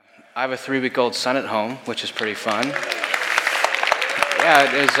I have a 3-week-old son at home, which is pretty fun. Yeah,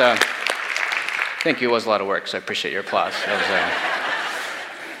 it is. Thank you. It was a lot of work, so I appreciate your applause.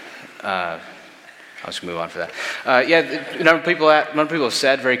 I'll just move on for that. A number of people have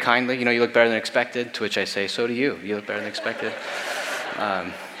said very kindly, you look better than expected, to which I say, so do you. You look better than expected.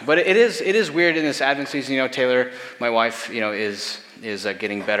 But it is weird in this Advent season. Taylor, my wife, is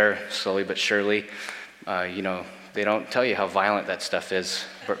getting better slowly but surely. They don't tell you how violent that stuff is,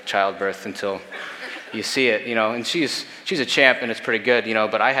 childbirth, until you see it, and she's a champ, and it's pretty good,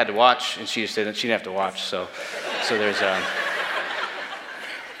 but I had to watch, and she didn't have to watch, so there's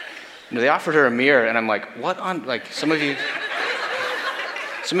they offered her a mirror, and I'm like, what on, some of you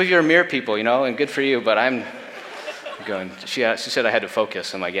are mirror people, and good for you, but I'm going, she said I had to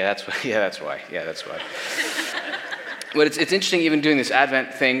focus. I'm like, that's why. But it's interesting even doing this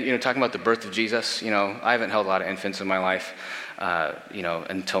Advent thing, talking about the birth of Jesus. I haven't held a lot of infants in my life,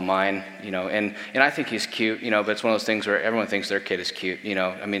 until mine, and I think he's cute, but it's one of those things where everyone thinks their kid is cute,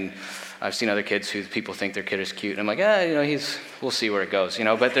 I've seen other kids who people think their kid is cute, and I'm like, we'll see where it goes,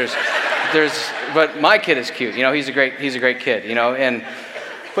 but but my kid is cute, he's a great kid,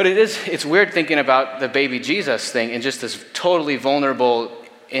 but it's weird thinking about the baby Jesus thing and just this totally vulnerable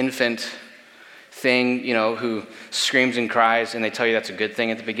infant thing, who screams and cries, and they tell you that's a good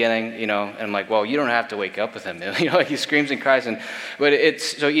thing at the beginning, and I'm like, well, you don't have to wake up with him, he screams and cries, but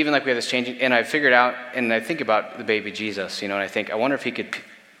it's, so even we have this changing, and I figured out, and I think about the baby Jesus, and I think, I wonder if he could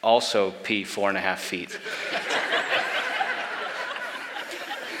also pee 4.5 feet.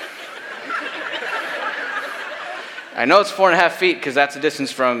 I know it's 4.5 feet because that's the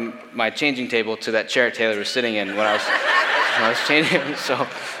distance from my changing table to that chair Taylor was sitting in when I was changing.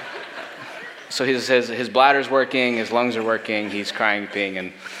 So his bladder's working, his lungs are working, he's crying, peeing,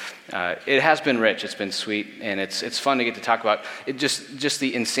 and it has been rich. It's been sweet, and it's fun to get to talk about it. Just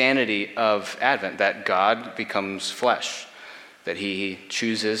the insanity of Advent, that God becomes flesh, that he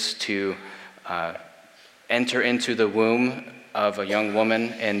chooses to enter into the womb of a young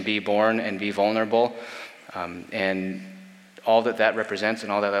woman and be born and be vulnerable, and all that represents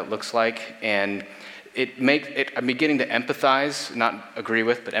and all that looks like, and I'm beginning to empathize, not agree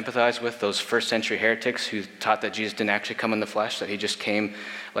with, but empathize with those first century heretics who taught that Jesus didn't actually come in the flesh, that he just came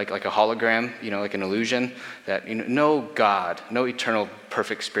like a hologram, like an illusion, that no God, no eternal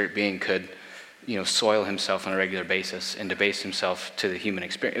perfect spirit being could soil himself on a regular basis and debase himself to the human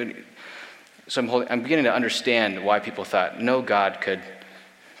experience. So I'm beginning to understand why people thought no God could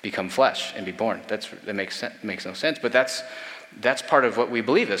become flesh and be born. That makes no sense, but that's part of what we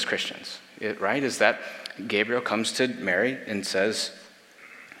believe as Christians. Right, is that Gabriel comes to Mary and says,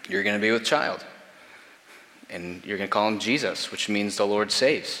 you're going to be with child, and you're going to call him Jesus, which means the Lord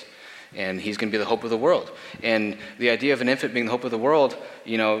saves, and he's going to be the hope of the world. And the idea of an infant being the hope of the world,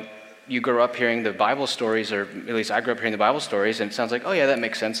 you grow up hearing the Bible stories, or at least I grew up hearing the Bible stories, and it sounds like, oh yeah, that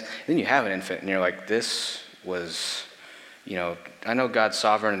makes sense. Then you have an infant, and you're like, this was, I know God's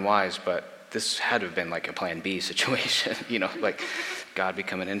sovereign and wise, but this had to have been like a plan B situation, like God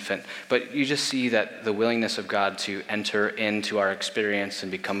become an infant. But you just see that the willingness of God to enter into our experience and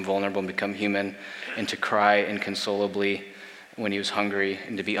become vulnerable and become human, and to cry inconsolably when he was hungry,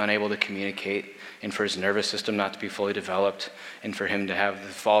 and to be unable to communicate, and for his nervous system not to be fully developed, and for him to have the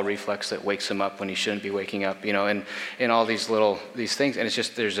fall reflex that wakes him up when he shouldn't be waking up, and all these things. And it's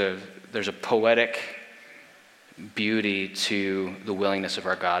just, there's a poetic beauty to the willingness of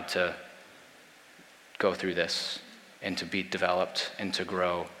our God to go through this, and to be developed, and to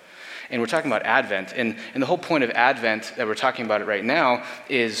grow. And we're talking about Advent, and the whole point of Advent that we're talking about it right now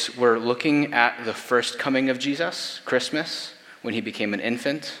is we're looking at the first coming of Jesus, Christmas, when he became an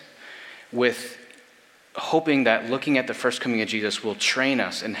infant, with hoping that looking at the first coming of Jesus will train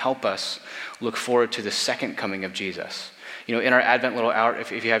us and help us look forward to the second coming of Jesus. In our Advent little hour,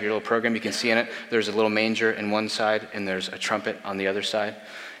 if you have your little program, you can see in it, there's a little manger in one side, and there's a trumpet on the other side.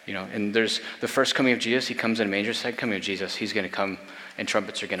 And there's the first coming of Jesus, he comes in a manger. Second coming of Jesus, he's going to come and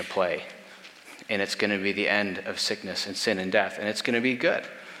trumpets are going to play. And it's going to be the end of sickness and sin and death, and it's going to be good.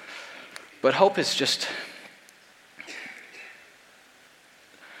 But hope is just,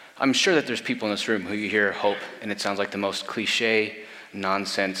 I'm sure that there's people in this room who you hear hope, and it sounds like the most cliche,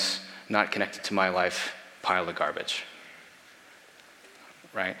 nonsense, not connected to my life pile of garbage.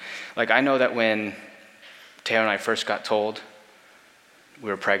 Right? Like, I know that when Taylor and I first got told we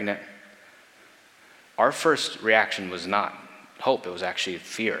were pregnant, our first reaction was not hope, it was actually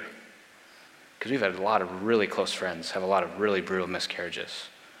fear. Because we've had a lot of really close friends have a lot of really brutal miscarriages.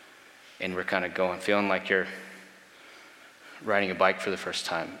 And we're kind of feeling like you're riding a bike for the first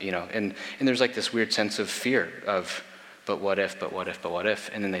time, and there's like this weird sense of fear of but what if, but what if, but what if?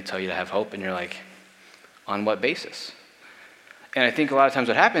 And then they tell you to have hope, and you're like, on what basis? And I think a lot of times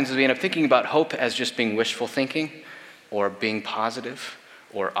what happens is we end up thinking about hope as just being wishful thinking, or being positive,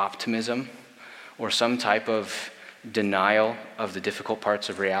 or optimism, or some type of denial of the difficult parts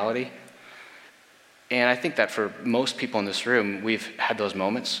of reality. And I think that for most people in this room, we've had those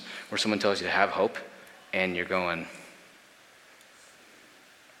moments where someone tells you to have hope, and you're going,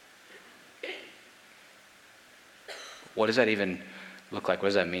 what does that even look like? What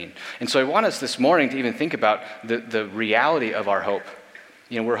does that mean? And so I want us this morning to even think about the reality of our hope.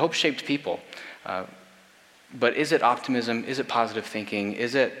 We're hope-shaped people. But is it optimism? Is it positive thinking?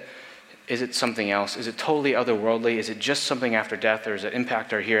 Is it something else? Is it totally otherworldly? Is it just something after death, or does it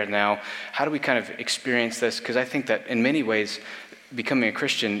impact our here and now? How do we kind of experience this? Because I think that in many ways, becoming a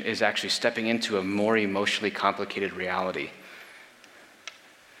Christian is actually stepping into a more emotionally complicated reality.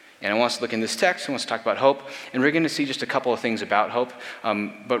 And I want us to look in this text, I want us to talk about hope, and we're going to see just a couple of things about hope,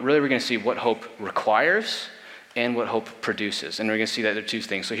 but really we're going to see what hope requires and what hope produces. And we're going to see that there are two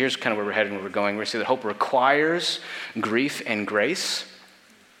things. So here's kind of where we're headed and where we're going. We're going to see that hope requires grief and grace,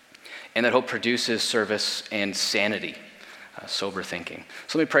 and that hope produces service and sanity, sober thinking.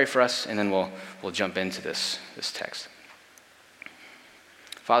 So let me pray for us, and then we'll jump into this text.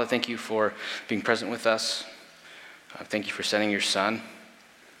 Father, thank you for being present with us. Thank you for sending your Son.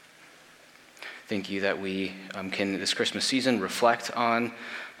 Thank you that we can, this Christmas season, reflect on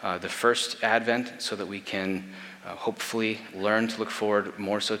the first Advent so that we can hopefully learn to look forward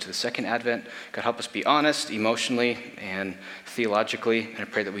more so to the second Advent. God, help us be honest emotionally and theologically, and I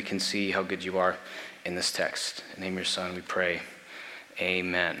pray that we can see how good you are in this text. In the name of your Son, we pray.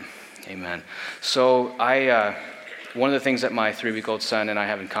 Amen. Amen. So one of the things that my 3-week-old son and I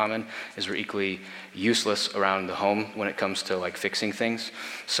have in common is we're equally useless around the home when it comes to fixing things.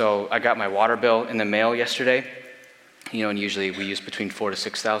 So I got my water bill in the mail yesterday. And usually we use between 4,000 to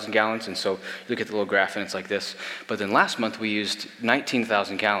 6,000 gallons, and so you look at the little graph and it's like this. But then last month we used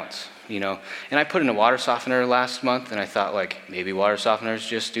 19,000 gallons, and I put in a water softener last month, and I thought maybe water softeners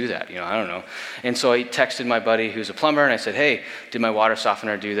just do that, I don't know. And so I texted my buddy who's a plumber, and I said, hey, did my water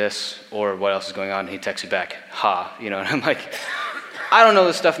softener do this, or what else is going on? And he texted back, and I'm like, I don't know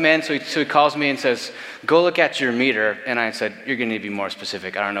this stuff, man. So he calls me and says, go look at your meter, and I said, you're going to need to be more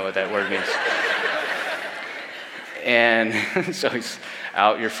specific. I don't know what that word means. And so he's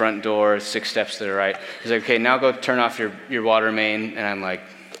out your front door, 6 steps to the right. He's like, okay, now go turn off your water main. And I'm like,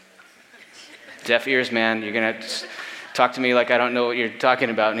 deaf ears, man. You're going to talk to me like I don't know what you're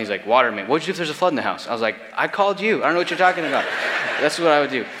talking about. And he's like, water main. What'd you do if there's a flood in the house? I was like, I called you. I don't know what you're talking about. That's what I would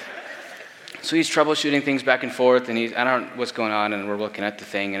do. So he's troubleshooting things back and forth, and I don't know what's going on, and we're looking at the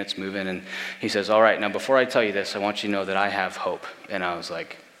thing, and it's moving. And he says, all right, now before I tell you this, I want you to know that I have hope. And I was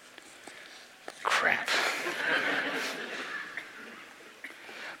like, crap.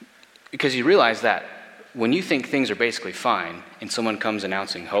 Because you realize that when you think things are basically fine and someone comes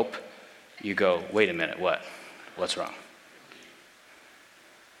announcing hope, you go, wait a minute, what? What's wrong?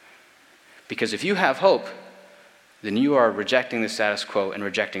 Because if you have hope, then you are rejecting the status quo and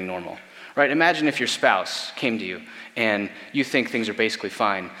rejecting normal. Right? Imagine if your spouse came to you and you think things are basically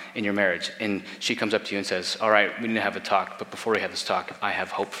fine in your marriage, and she comes up to you and says, all right, we need to have a talk, but before we have this talk, I have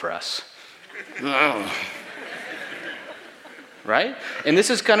hope for us. Right? And this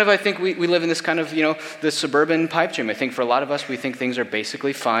is kind of, I think we live in this kind of, the suburban pipe dream. I think for a lot of us, we think things are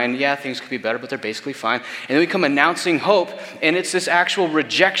basically fine. Yeah, things could be better, but they're basically fine. And then we come announcing hope, and it's this actual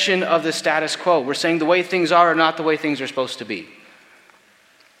rejection of the status quo. We're saying the way things are not the way things are supposed to be.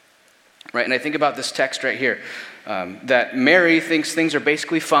 Right? And I think about this text right here, that Mary thinks things are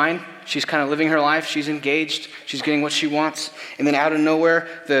basically fine. She's kind of living her life. She's engaged. She's getting what she wants. And then out of nowhere,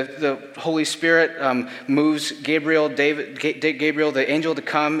 the Holy Spirit moves Gabriel, the angel, to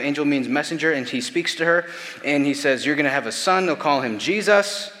come. Angel means messenger, and he speaks to her. And he says, you're going to have a son. They'll call him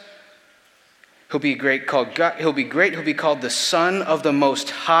Jesus. He'll be great. He'll be called the Son of the Most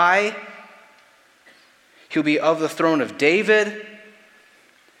High. He'll be of the throne of David.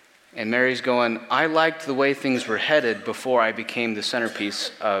 And Mary's going, I liked the way things were headed before I became the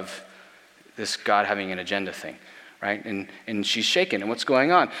centerpiece of this God having an agenda thing, right? And she's shaken, and what's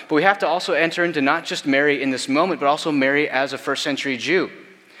going on? But we have to also enter into not just Mary in this moment, but also Mary as a first century Jew.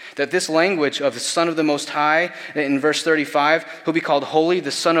 That this language of the Son of the Most High, in verse 35, who'll be called holy, the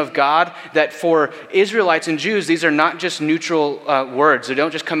Son of God, that for Israelites and Jews, these are not just neutral words. They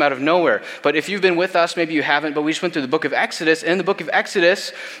don't just come out of nowhere. But if you've been with us, maybe you haven't, but we just went through the book of Exodus. And in the book of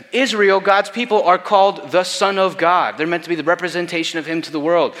Exodus, Israel, God's people, are called the Son of God. They're meant to be the representation of him to the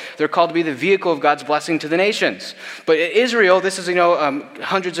world. They're called to be the vehicle of God's blessing to the nations. But Israel, this is,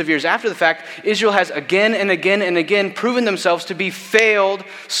 hundreds of years after the fact, Israel has again and again and again proven themselves to be failed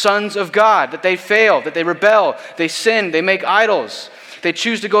sons of God, that they fail, that they rebel, they sin, they make idols, they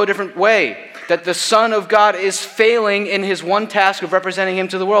choose to go a different way, that the Son of God is failing in his one task of representing him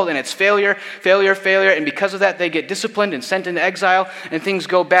to the world, and it's failure, failure, failure, and because of that they get disciplined and sent into exile, and things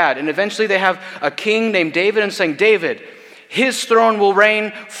go bad. And eventually they have a king named David and saying, David, his throne will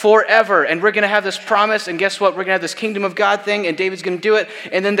reign forever, and we're going to have this promise, and guess what? We're going to have this kingdom of God thing, and David's going to do it,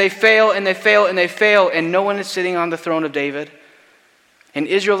 and then they fail, and they fail, and they fail, and no one is sitting on the throne of David. And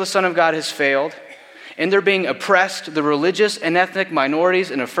Israel, the Son of God, has failed, and they're being oppressed, the religious and ethnic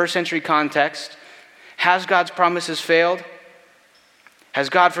minorities in a first century context. Has God's promises failed? Has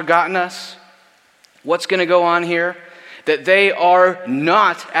God forgotten us? What's going to go on here? That they are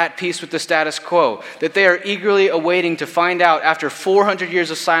not at peace with the status quo, that they are eagerly awaiting to find out after 400 years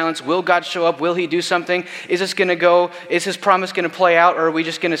of silence, will God show up? Will he do something? Is this going to go? Is his promise going to play out? Or are we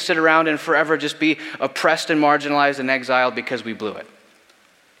just going to sit around and forever just be oppressed and marginalized and exiled because we blew it?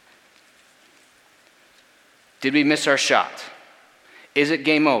 Did we miss our shot? Is it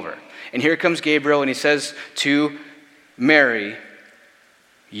game over? And here comes Gabriel, and he says to Mary,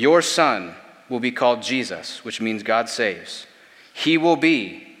 your son will be called Jesus, which means God saves. He will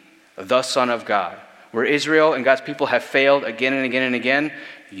be the Son of God. Where Israel and God's people have failed again and again and again,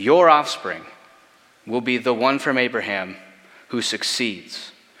 your offspring will be the one from Abraham who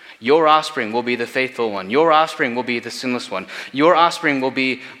succeeds. Your offspring will be the faithful one. Your offspring will be the sinless one. Your offspring will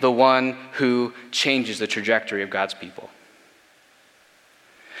be the one who changes the trajectory of God's people.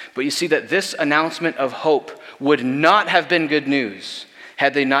 But you see that this announcement of hope would not have been good news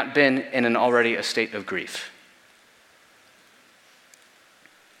had they not been in an already a state of grief.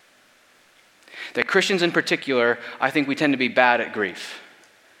 That Christians in particular, I think we tend to be bad at grief.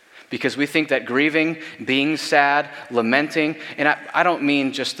 Because we think that grieving, being sad, lamenting, and I don't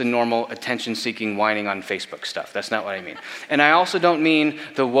mean just the normal attention-seeking whining on Facebook stuff. That's not what I mean. And I also don't mean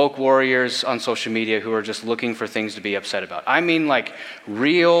the woke warriors on social media who are just looking for things to be upset about. I mean like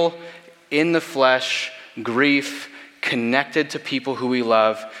real, in the flesh, grief, connected to people who we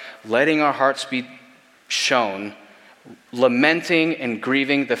love, letting our hearts be shown, lamenting and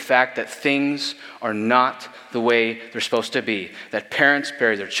grieving the fact that things are not the way they're supposed to be. That parents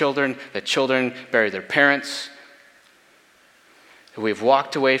bury their children, that children bury their parents, that we've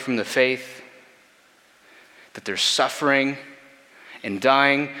walked away from the faith, that there's suffering and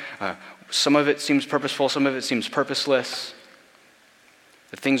dying. Some of it seems purposeful, some of it seems purposeless.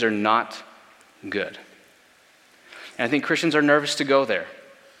 That things are not good. And I think Christians are nervous to go there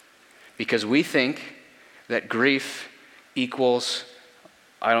because we think that grief equals,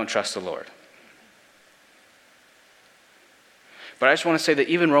 I don't trust the Lord. But I just want to say that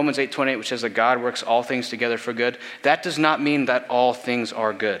even Romans 8:28, which says that God works all things together for good, that does not mean that all things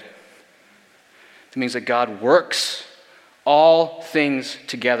are good. It means that God works all things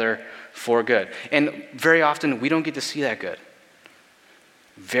together for good. And very often, we don't get to see that good.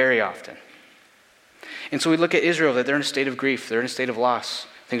 Very often. And so we look at Israel, that they're in a state of grief, they're in a state of loss.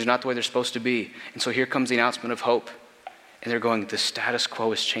 Things are not the way they're supposed to be. And so here comes the announcement of hope. And they're going, the status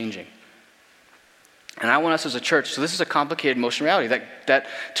quo is changing. And I want us as a church, so this is a complicated emotional reality, that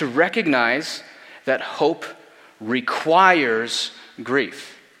to recognize that hope requires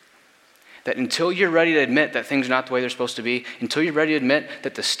grief. That until you're ready to admit that things are not the way they're supposed to be, until you're ready to admit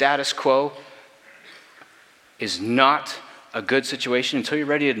that the status quo is not a good situation, until you're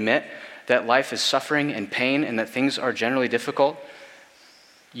ready to admit that life is suffering and pain and that things are generally difficult,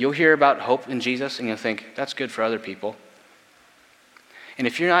 you'll hear about hope in Jesus and you'll think, that's good for other people. And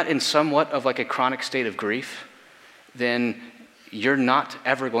if you're not in somewhat of like a chronic state of grief, then you're not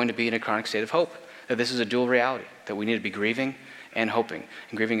ever going to be in a chronic state of hope. That this is a dual reality, that we need to be grieving and hoping,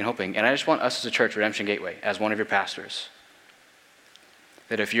 and grieving and hoping. And I just want us as a church, Redemption Gateway, as one of your pastors,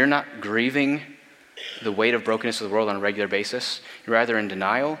 that if you're not grieving the weight of brokenness of the world on a regular basis, you're either in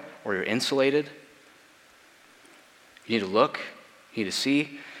denial or you're insulated. You need to look, you need to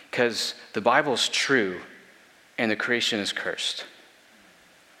see, because the Bible's true and the creation is cursed.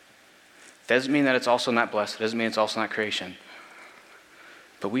 Doesn't mean that it's also not blessed. It doesn't mean it's also not creation.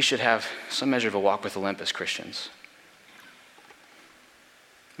 But we should have some measure of a walk with a limp as Christians.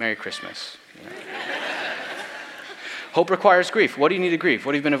 Merry Christmas. Hope requires grief. What do you need to grieve?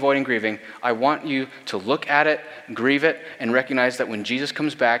 What have you been avoiding grieving? I want you to look at it, grieve it, and recognize that when Jesus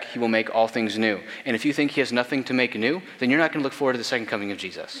comes back, he will make all things new. And if you think he has nothing to make new, then you're not going to look forward to the second coming of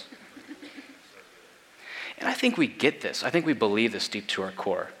Jesus. And I think we get this. I think we believe this deep to our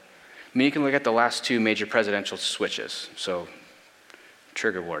core. I mean, you can look at the last two major presidential switches. So,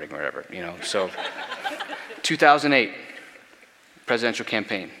 trigger warning or whatever, So, 2008, presidential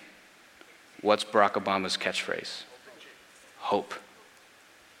campaign. What's Barack Obama's catchphrase? Hope.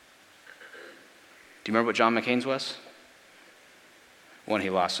 Do you remember what John McCain's was? When he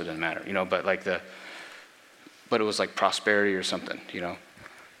lost, it didn't matter, but it was like prosperity or something,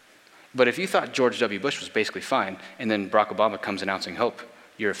 But if you thought George W. Bush was basically fine, and then Barack Obama comes announcing hope,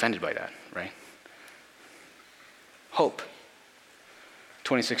 you're offended by that, right? Hope.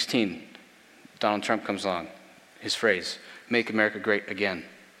 2016, Donald Trump comes along. His phrase, make America great again.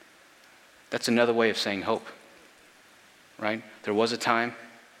 That's another way of saying hope, right? There was a time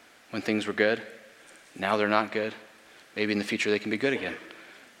when things were good. Now they're not good. Maybe in the future they can be good again.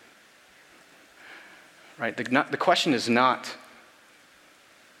 Right? The question is not,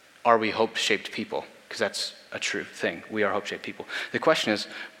 are we hope-shaped people? Because that's a true thing. We are hope-shaped people. The question is,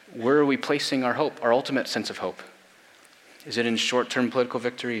 where are we placing our hope, our ultimate sense of hope? Is it in short-term political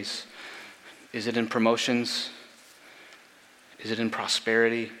victories? Is it in promotions? Is it in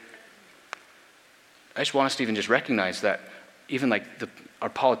prosperity? I just want us to even just recognize that even our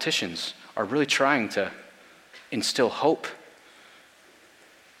politicians are really trying to instill hope.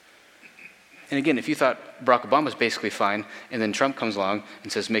 And again, if you thought Barack Obama was basically fine, and then Trump comes along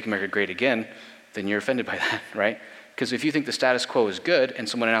and says, make America great again, then you're offended by that, right? Because if you think the status quo is good and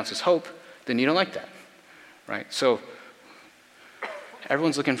someone announces hope, then you don't like that, right? So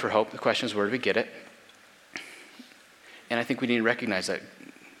everyone's looking for hope. The question is, where do we get it? And I think we need to recognize that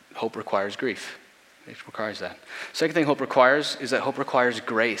hope requires grief. It requires that. Second thing hope requires is that hope requires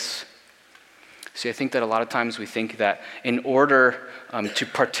grace. See, I think that a lot of times we think that in order to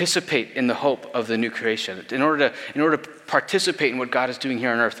participate in the hope of the new creation, in order to participate in what God is doing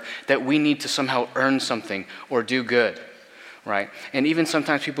here on earth, that we need to somehow earn something or do good, right? And even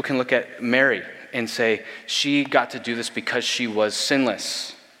sometimes people can look at Mary and say, she got to do this because she was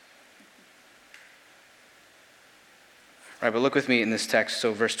sinless. Right, but look with me in this text,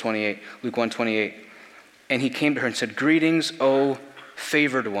 so verse 28, Luke 1:28. And he came to her and said, greetings, O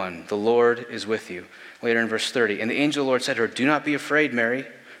favored one, the Lord is with you. Later in verse 30, and the angel of the Lord said to her, do not be afraid, Mary,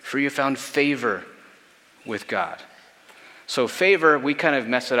 for you have found favor with God. So favor, we kind of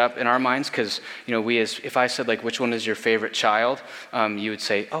mess it up in our minds because, if I said, which one is your favorite child, you would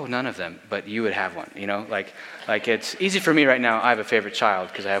say, oh, none of them, but you would have one, Like it's easy for me right now, I have a favorite child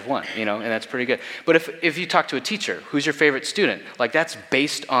because I have one, and that's pretty good. But if you talk to a teacher, who's your favorite student? That's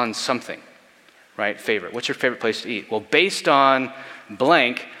based on something, right? Favorite. What's your favorite place to eat? Well, based on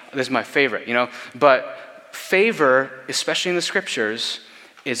blank, this is my favorite, But favor, especially in the scriptures,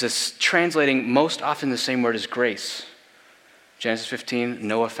 is translating most often the same word as grace. Genesis 15,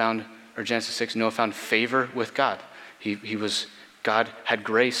 Genesis 6, Noah found favor with God. God had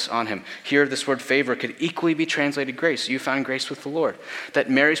grace on him. Here, this word favor could equally be translated grace. You found grace with the Lord. That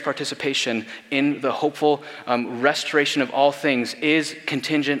Mary's participation in the hopeful restoration of all things is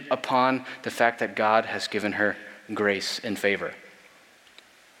contingent upon the fact that God has given her grace and favor.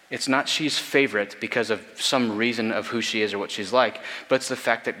 It's not she's favorite because of some reason of who she is or what she's like, but it's the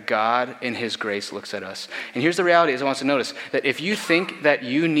fact that God in his grace looks at us. And here's the reality, as I want us to notice, that if you think that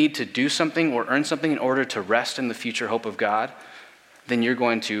you need to do something or earn something in order to rest in the future hope of God, then you're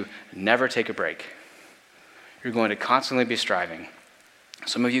going to never take a break. You're going to constantly be striving.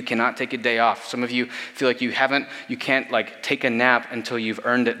 Some of you cannot take a day off. Some of you feel like you can't take a nap until you've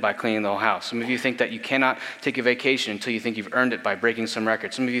earned it by cleaning the whole house. Some of you think that you cannot take a vacation until you think you've earned it by breaking some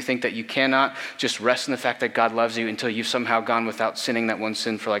records. Some of you think that you cannot just rest in the fact that God loves you until you've somehow gone without sinning that one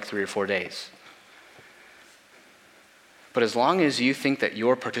sin for 3 or 4 days. But as long as you think that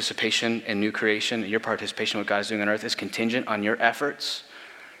your participation in new creation, your participation in what God is doing on earth is contingent on your efforts,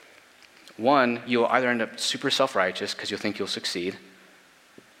 one, you'll either end up super self-righteous because you'll think you'll succeed,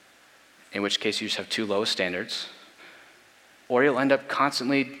 in which case you just have too low standards, or you'll end up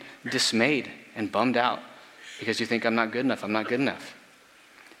constantly dismayed and bummed out because you think, I'm not good enough.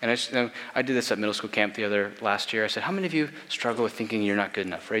 And I did this at middle school camp last year. I said, how many of you struggle with thinking you're not good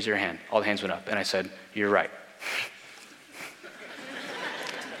enough? Raise your hand. All the hands went up. And I said, you're right.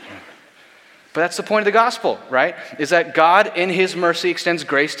 But that's the point of the gospel, right? Is that God in his mercy extends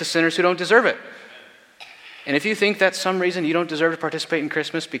grace to sinners who don't deserve it. And if you think that some reason you don't deserve to participate in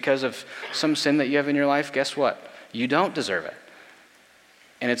Christmas because of some sin that you have in your life, guess what? You don't deserve it.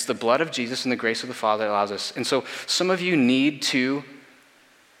 And it's the blood of Jesus and the grace of the Father that allows us. And so some of you need to,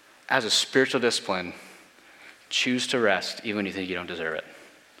 as a spiritual discipline, choose to rest even when you think you don't deserve it.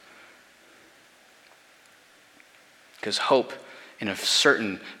 Because hope in a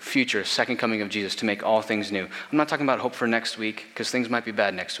certain future second coming of Jesus to make all things new. I'm not talking about hope for next week because things might be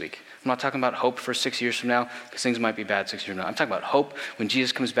bad next week. I'm not talking about hope for 6 years from now because things might be bad 6 years from now. I'm talking about hope when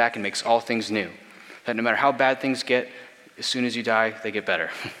Jesus comes back and makes all things new. That no matter how bad things get, as soon as you die, they get better.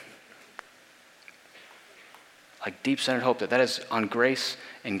 Like deep-centered hope that is on grace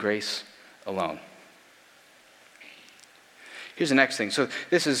and grace alone. Here's the next thing. So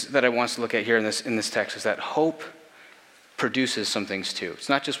this is that I want us to look at here in this text is that hope produces some things too. It's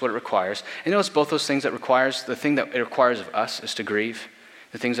not just what it requires. And notice both those things that requires, the thing that it requires of us is to grieve.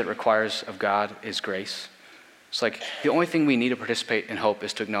 The things that it requires of God is grace. It's like the only thing we need to participate in hope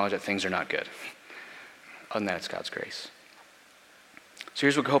is to acknowledge that things are not good. Other than that, it's God's grace. So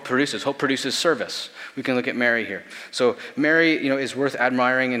here's what hope produces. Hope produces service. We can look at Mary here. So Mary, is worth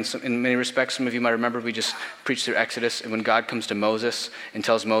admiring in many respects. Some of you might remember we just preached through Exodus, and when God comes to Moses and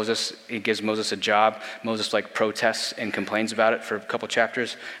tells Moses, he gives Moses a job, Moses protests and complains about it for a couple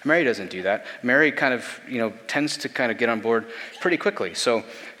chapters. Mary doesn't do that. Mary kind of, tends to kind of get on board pretty quickly. So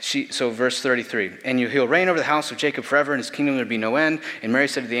verse 33, and he'll reign over the house of Jacob forever, and his kingdom there be no end. And Mary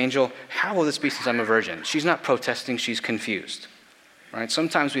said to the angel, how will this be since I'm a virgin? She's not protesting, she's confused. Right?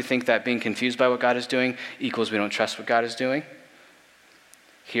 Sometimes we think that being confused by what God is doing equals we don't trust what God is doing.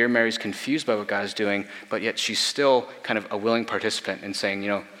 Here, Mary's confused by what God is doing, but yet she's still kind of a willing participant in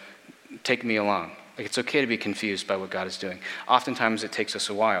saying, take me along. Like it's okay to be confused by what God is doing. Oftentimes it takes us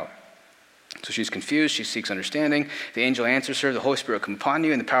a while. So she's confused, she seeks understanding. The angel answers her, the Holy Spirit will come upon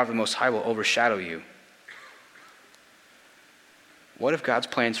you, and the power of the Most High will overshadow you. What if God's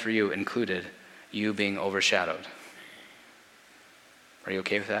plans for you included you being overshadowed? Are you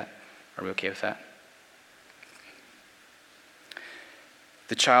okay with that? Are we okay with that?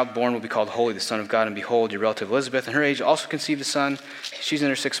 The child born will be called Holy, the Son of God, and behold, your relative Elizabeth, in her age, also conceived a son. She's in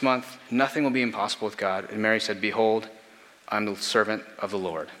her 6th month. Nothing will be impossible with God. And Mary said, behold, I'm the servant of the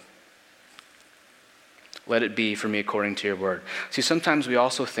Lord. Let it be for me according to your word. See, sometimes we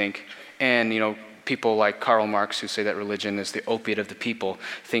also think, and people like Karl Marx, who say that religion is the opiate of the people,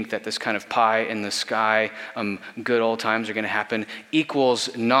 think that this kind of pie in the sky, good old times are going to happen,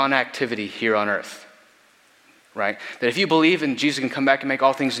 equals non-activity here on earth. Right? That if you believe in Jesus can come back and make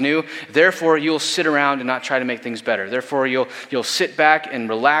all things new, therefore you'll sit around and not try to make things better. Therefore you'll sit back and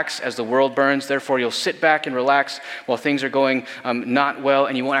relax as the world burns. Therefore you'll sit back and relax while things are going not well,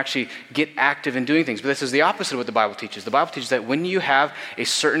 and you won't actually get active in doing things. But this is the opposite of what the Bible teaches. The Bible teaches that when you have a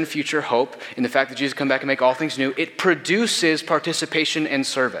certain future hope in the fact that Jesus will come back and make all things new, it produces participation and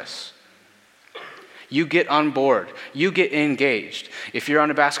service. You get on board. You get engaged. If you're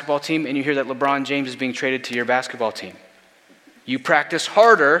on a basketball team and you hear that LeBron James is being traded to your basketball team, you practice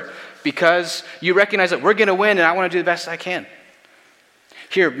harder because you recognize that we're going to win and I want to do the best I can.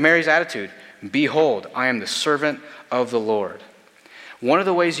 Here, Mary's attitude, behold, I am the servant of the Lord. One of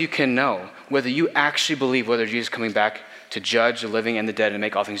the ways you can know whether you actually believe whether Jesus is coming back to judge the living and the dead and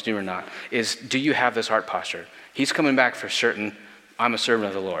make all things new or not is, do you have this heart posture? He's coming back for certain. I'm a servant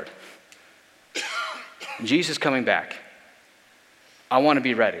of the Lord. Jesus coming back. I want to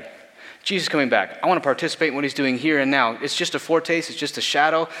be ready. Jesus coming back. I want to participate in what he's doing here and now. It's just a foretaste. It's just a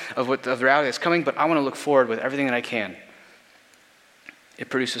shadow of the reality that's coming, but I want to look forward with everything that I can. It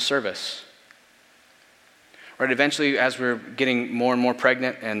produces service. Right, eventually, as we're getting more and more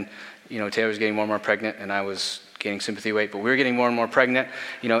pregnant, and Taylor was getting more and more pregnant, and I was gaining sympathy weight, but we were getting more and more pregnant,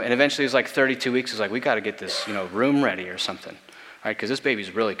 and eventually it was 32 weeks. It was we got to get this, room ready or something, right? Because this baby's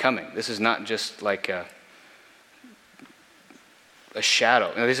really coming. This is not just like a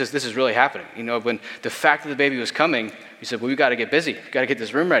shadow. This is really happening. When the fact that the baby was coming, he said, well, we got to get busy. Got to get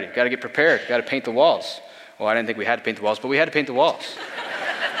this room ready. Got to get prepared. Got to paint the walls. Well, I didn't think we had to paint the walls, but we had to paint the walls.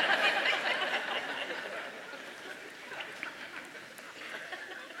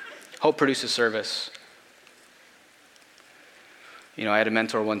 Hope produces service. I had a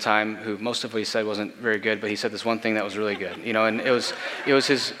mentor one time who most of what he said wasn't very good, but he said this one thing that was really good. And it was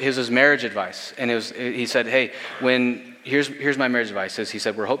his marriage advice. And he said, hey, here's my marriage advice. He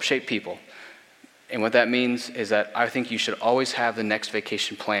said, we're hope-shaped people. And what that means is that I think you should always have the next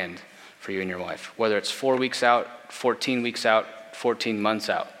vacation planned for you and your wife. Whether it's 4 weeks out, 14 weeks out, 14 months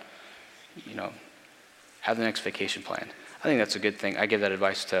out. Have the next vacation planned. I think that's a good thing. I give that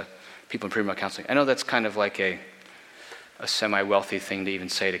advice to people in premarital counseling. I know that's kind of like a semi-wealthy thing to even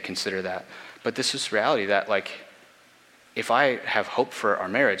say, to consider that. But this is reality that if I have hope for our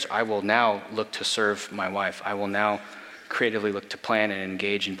marriage, I will now look to serve my wife. I will now creatively look to plan and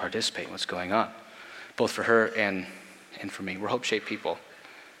engage and participate in what's going on, both for her and for me. We're hope-shaped people,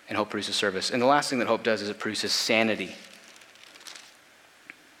 and hope produces service. And the last thing that hope does is it produces sanity.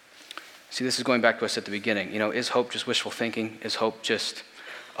 See, this is going back to us at the beginning. Is hope just wishful thinking? Is hope just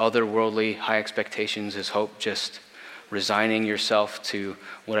otherworldly high expectations? Is hope just resigning yourself to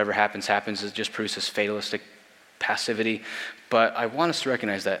whatever happens? It just produces fatalistic passivity. But I want us to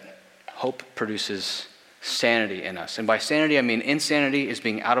recognize that hope produces sanity in us. And by sanity, I mean insanity is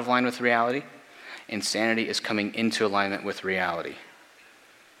being out of line with reality. Insanity is coming into alignment with reality.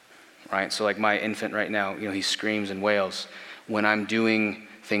 Right? So like my infant right now, he screams and wails when I'm doing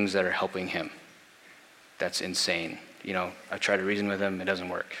things that are helping him. That's insane. I try to reason with him, it doesn't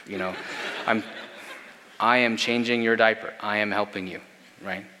work. I am changing your diaper. I am helping you,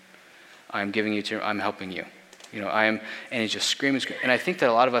 right? I'm helping you. And he's just screaming. And I think that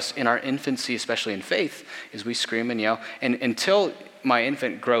a lot of us in our infancy, especially in faith, is we scream and yell. And until my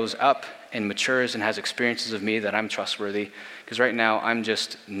infant grows up and matures and has experiences of me that I'm trustworthy, because right now I'm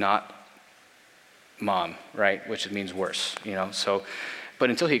just not mom, right? Which means worse, But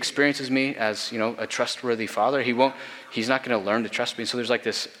until he experiences me as, a trustworthy father, he's not going to learn to trust me. So there's like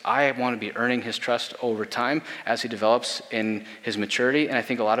this, I want to be earning his trust over time as he develops in his maturity. And I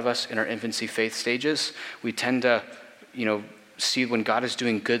think a lot of us in our infancy faith stages, we tend to, see when God is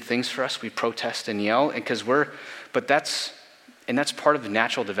doing good things for us, we protest and yell, but that's part of the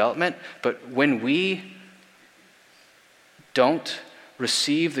natural development. But when we don't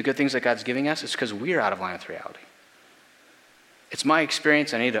receive the good things that God's giving us, it's because we are out of line with reality. It's my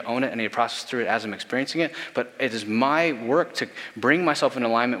experience. I need to own it. I need to process through it as I'm experiencing it. But it is my work to bring myself in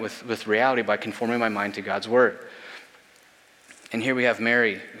alignment with reality by conforming my mind to God's word. And here we have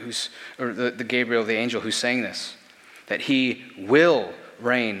Mary, the Gabriel, the angel, who's saying this, that he will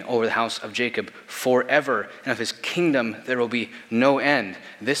reign over the house of Jacob forever, and of his kingdom there will be no end.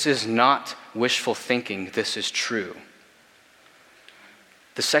 This is not wishful thinking. This is true.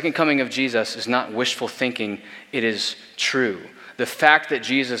 The second coming of Jesus is not wishful thinking. It is true. The fact that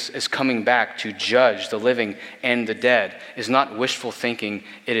Jesus is coming back to judge the living and the dead is not wishful thinking.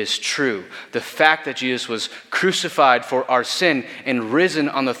 It is true. The fact that Jesus was crucified for our sin and risen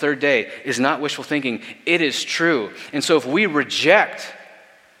on the third day is not wishful thinking. It is true. And so if we reject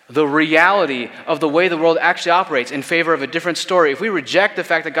the reality of the way the world actually operates in favor of a different story, if we reject the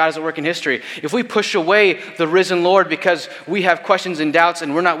fact that God is at work in history, if we push away the risen Lord because we have questions and doubts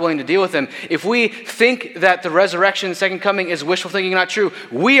and we're not willing to deal with them, if we think that the resurrection, the second coming, is wishful thinking, not true,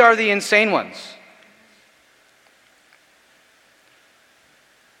 we are the insane ones.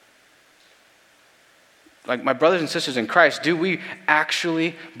 Like my brothers and sisters in Christ, do we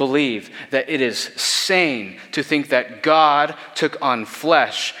actually believe that it is sane to think that God took on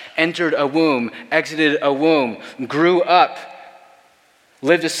flesh, entered a womb, exited a womb, grew up,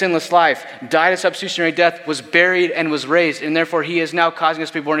 lived a sinless life, died a substitutionary death, was buried and was raised, and therefore he is now causing us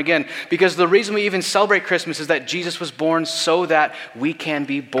to be born again? Because the reason we even celebrate Christmas is that Jesus was born so that we can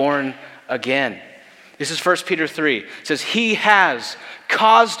be born again. This is 1 Peter 3. It says, he has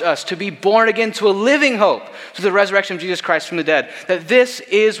caused us to be born again to a living hope through the resurrection of Jesus Christ from the dead. That this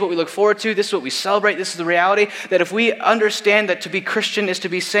is what we look forward to. This is what we celebrate. This is the reality. That if we understand that to be Christian is to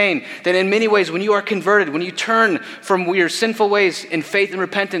be sane, then in many ways, when you are converted, when you turn from your sinful ways in faith and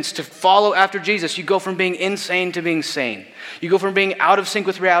repentance to follow after Jesus, you go from being insane to being sane. You go from being out of sync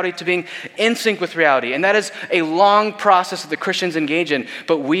with reality to being in sync with reality. And that is a long process that the Christians engage in.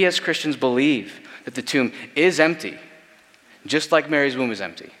 But we as Christians believe that the tomb is empty, just like Mary's womb is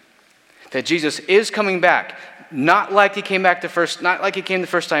empty. That Jesus is coming back, not like he came the first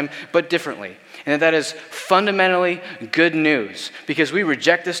time, but differently. And that is fundamentally good news, because we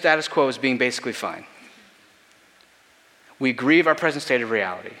reject the status quo as being basically fine. We grieve our present state of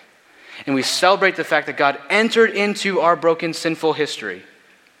reality. And we celebrate the fact that God entered into our broken, sinful history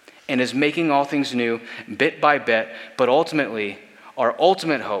and is making all things new bit by bit. But ultimately, our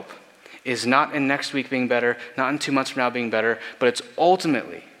ultimate hope is not in next week being better, not in 2 months from now being better, but it's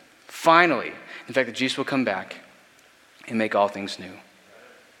ultimately, finally, in fact, that Jesus will come back and make all things new.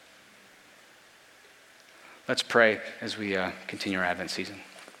 Let's pray as we continue our Advent season.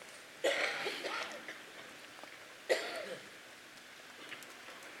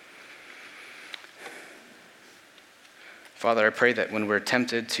 Father, I pray that when we're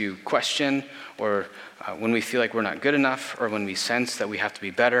tempted to question, or when we feel like we're not good enough, or when we sense that we have to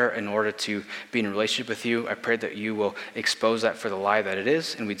be better in order to be in a relationship with you, I pray that you will expose that for the lie that it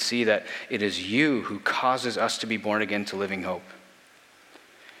is, and we'd see that it is you who causes us to be born again to living hope.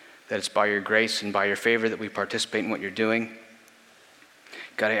 That it's by your grace and by your favor that we participate in what you're doing.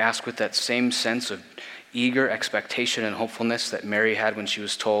 God, I ask with that same sense of eager expectation and hopefulness that Mary had when she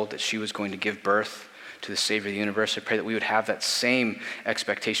was told that she was going to give birth to the Savior of the universe. I pray that we would have that same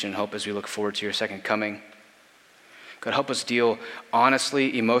expectation and hope as we look forward to your second coming. God, help us deal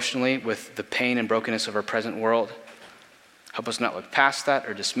honestly, emotionally with the pain and brokenness of our present world. Help us not look past that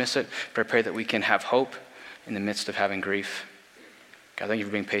or dismiss it, but I pray that we can have hope in the midst of having grief. God, thank you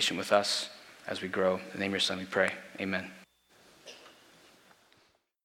for being patient with us as we grow. In the name of your Son we pray. Amen.